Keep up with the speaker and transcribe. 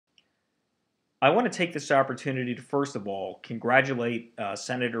I want to take this opportunity to, first of all, congratulate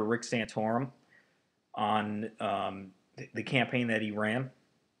Senator Rick Santorum on the campaign that he ran.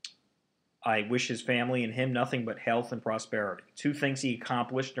 I wish his family and him nothing but health and prosperity. Two things he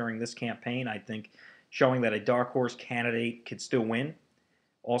accomplished during this campaign, I think, showing that a dark horse candidate could still win.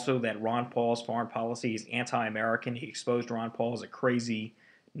 Also, that Ron Paul's foreign policy is anti American. He exposed Ron Paul as a crazy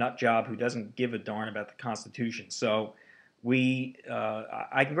nut job who doesn't give a darn about the Constitution. So,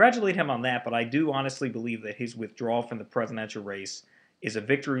 I congratulate him on that, but I do honestly believe that his withdrawal from the presidential race is a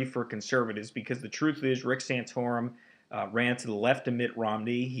victory for conservatives because the truth is Rick Santorum ran to the left of Mitt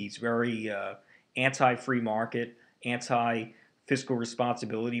Romney. He's very anti-free market, anti-fiscal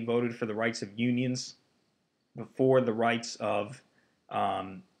responsibility, voted for the rights of unions before the rights of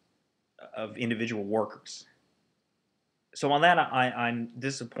individual workers. So on that, I'm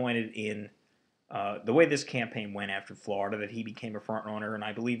disappointed in the way this campaign went after Florida, that he became a front runner, and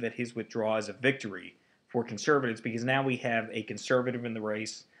I believe that his withdrawal is a victory for conservatives because now we have a conservative in the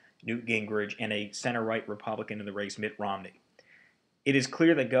race, Newt Gingrich, and a center-right Republican in the race, Mitt Romney. It is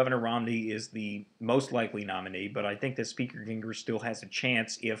clear that Governor Romney is the most likely nominee, but I think that Speaker Gingrich still has a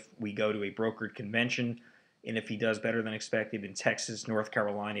chance if we go to a brokered convention and if he does better than expected in Texas, North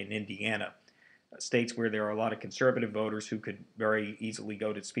Carolina, and Indiana, states where there are a lot of conservative voters who could very easily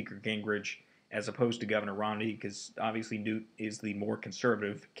go to Speaker Gingrich as opposed to Governor Romney, because obviously Newt is the more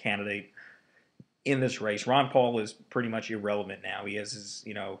conservative candidate in this race. Ron Paul is pretty much irrelevant now. He has his,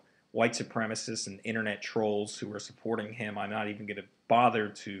 white supremacists and internet trolls who are supporting him. I'm not even going to bother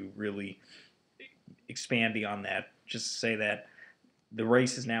to really expand beyond that. Just to say that the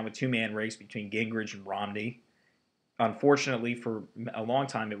race is now a two-man race between Gingrich and Romney. Unfortunately, for a long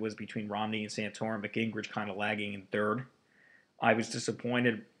time, it was between Romney and Santorum, but Gingrich kind of lagging in third. I was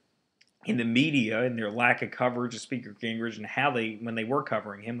disappointed in the media and their lack of coverage of Speaker Gingrich and how they, when they were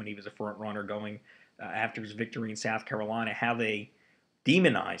covering him when he was a front runner going after his victory in South Carolina, how they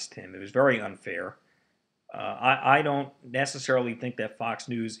demonized him. It was very unfair. I don't necessarily think that Fox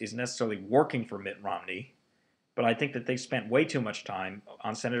News is necessarily working for Mitt Romney, but I think that they spent way too much time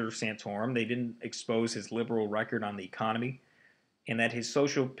on Senator Santorum. They didn't expose his liberal record on the economy, and that his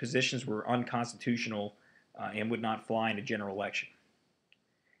social positions were unconstitutional and would not fly in a general election.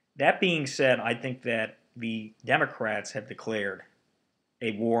 That being said, I think that the Democrats have declared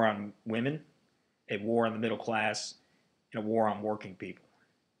a war on women, a war on the middle class, and a war on working people.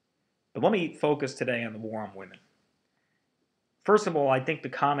 But let me focus today on the war on women. First of all, I think the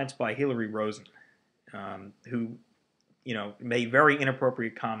comments by Hillary Rosen, who, made very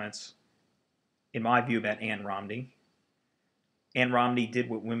inappropriate comments, in my view, about Ann Romney. Ann Romney did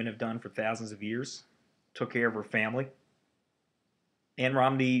what women have done for thousands of years, took care of her family. Ann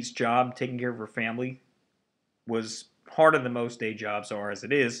Romney's job, taking care of her family, was harder than most day jobs are as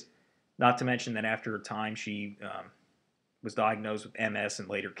it is, not to mention that after a time she was diagnosed with MS and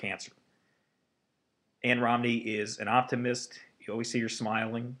later cancer. Ann Romney is an optimist. You always see her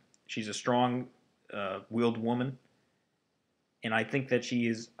smiling. She's a strong-willed woman, and I think that she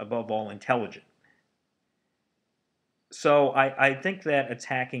is, above all, intelligent. So I think that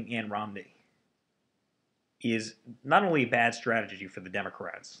attacking Ann Romney is not only a bad strategy for the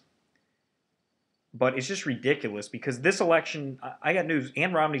Democrats, but it's just ridiculous because this election, I got news,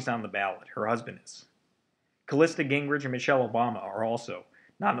 Ann Romney's not on the ballot. Her husband is. Callista Gingrich and Michelle Obama are also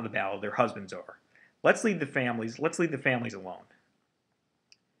not on the ballot. Their husbands are. Let's leave the families alone.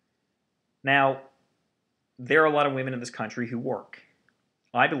 Now, there are a lot of women in this country who work.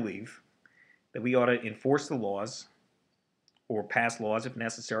 I believe that we ought to enforce the laws or pass laws, if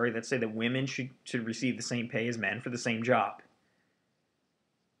necessary, that say that women should receive the same pay as men for the same job.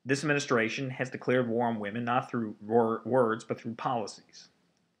 This administration has declared war on women not through words, but through policies.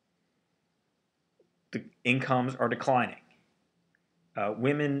 The incomes are declining.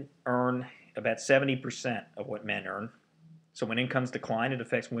 Women earn about 70% of what men earn. So when incomes decline, it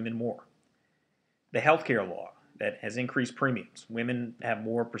affects women more. The healthcare law that has increased premiums. Women have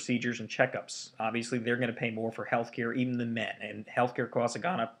more procedures and checkups. Obviously, they're going to pay more for healthcare even than men, and healthcare costs have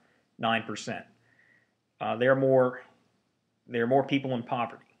gone up 9%. There are more people in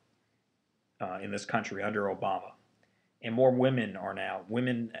poverty in this country under Obama, and more women are now.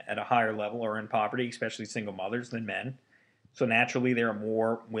 Women at a higher level are in poverty, especially single mothers, than men. So naturally, there are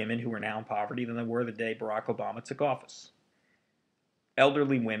more women who are now in poverty than there were the day Barack Obama took office.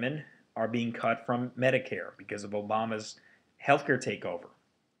 Elderly women are being cut from Medicare because of Obama's healthcare takeover,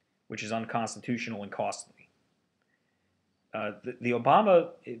 which is unconstitutional and costly. The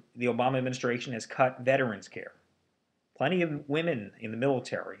Obama administration has cut veterans' care. Plenty of women in the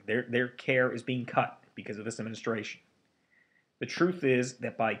military, their care is being cut because of this administration. The truth is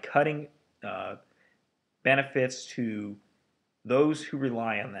that by cutting uh, benefits to those who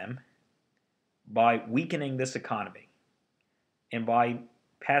rely on them by weakening this economy and by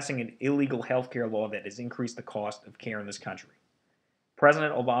passing an illegal healthcare law that has increased the cost of care in this country.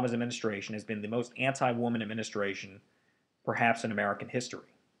 President Obama's administration has been the most anti-woman administration perhaps in American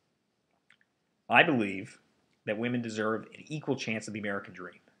history. I believe that women deserve an equal chance of the American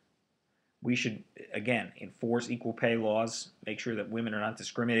dream. We should, again, enforce equal pay laws, make sure that women are not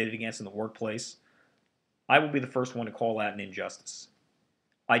discriminated against in the workplace. I will be the first one to call out an injustice.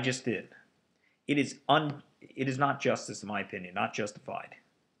 I just did. It is not justice, in my opinion, not justified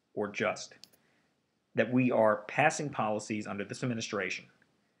or just, that we are passing policies under this administration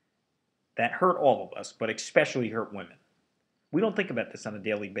that hurt all of us, but especially hurt women. We don't think about this on a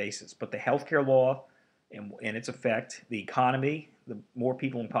daily basis, but the healthcare law and its effect, the economy, the more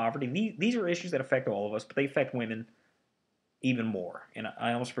people in poverty, these are issues that affect all of us, but they affect women even more. And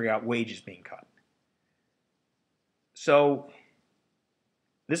I almost forgot wages being cut. So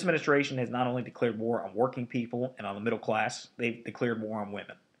this administration has not only declared war on working people and on the middle class, they've declared war on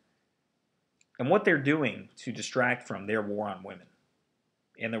women. And what they're doing to distract from their war on women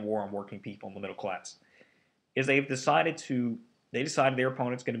and their war on working people in the middle class is they decided their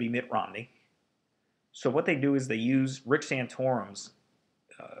opponent's going to be Mitt Romney. So what they do is they use Rick Santorum's,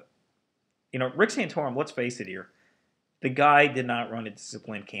 Rick Santorum, let's face it here, the guy did not run a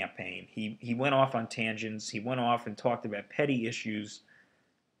disciplined campaign. He went off on tangents. He went off and talked about petty issues,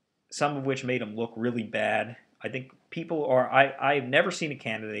 some of which made him look really bad. I think I've never seen a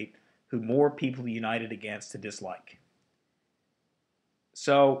candidate who more people united against to dislike.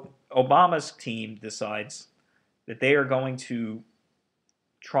 So Obama's team decides that they are going to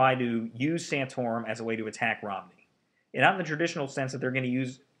try to use Santorum as a way to attack Romney. And not in the traditional sense that they're going to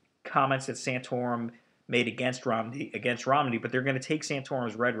use comments that Santorum made against Romney, but they're going to take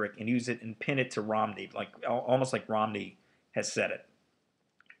Santorum's rhetoric and use it and pin it to Romney, almost like Romney has said it.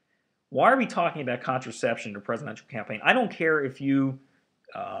 Why are we talking about contraception in a presidential campaign? I don't care if you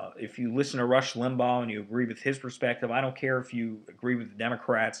listen to Rush Limbaugh and you agree with his perspective. I don't care if you agree with the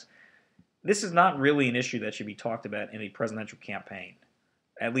Democrats. This is not really an issue that should be talked about in a presidential campaign,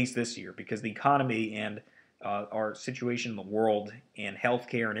 at least this year, because the economy and our situation in the world and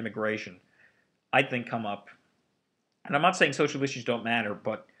healthcare and immigration, I think, come up. And I'm not saying social issues don't matter,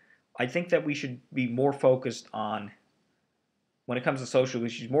 but I think that we should be more focused on, when it comes to social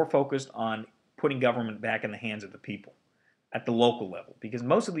issues, more focused on putting government back in the hands of the people at the local level, because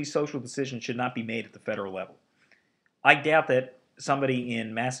most of these social decisions should not be made at the federal level. I doubt that somebody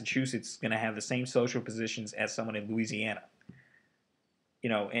in Massachusetts is going to have the same social positions as someone in Louisiana.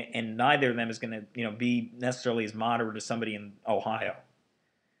 And neither of them is going to, be necessarily as moderate as somebody in Ohio.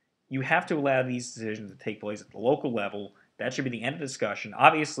 You have to allow these decisions to take place at the local level. That should be the end of the discussion.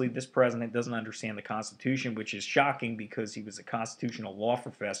 Obviously, this president doesn't understand the Constitution, which is shocking because he was a constitutional law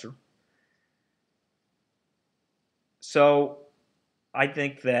professor. So I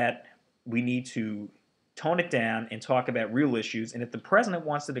think that we need to tone it down and talk about real issues. And if the president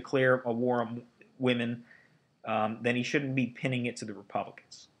wants to declare a war on women, then he shouldn't be pinning it to the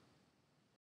Republicans.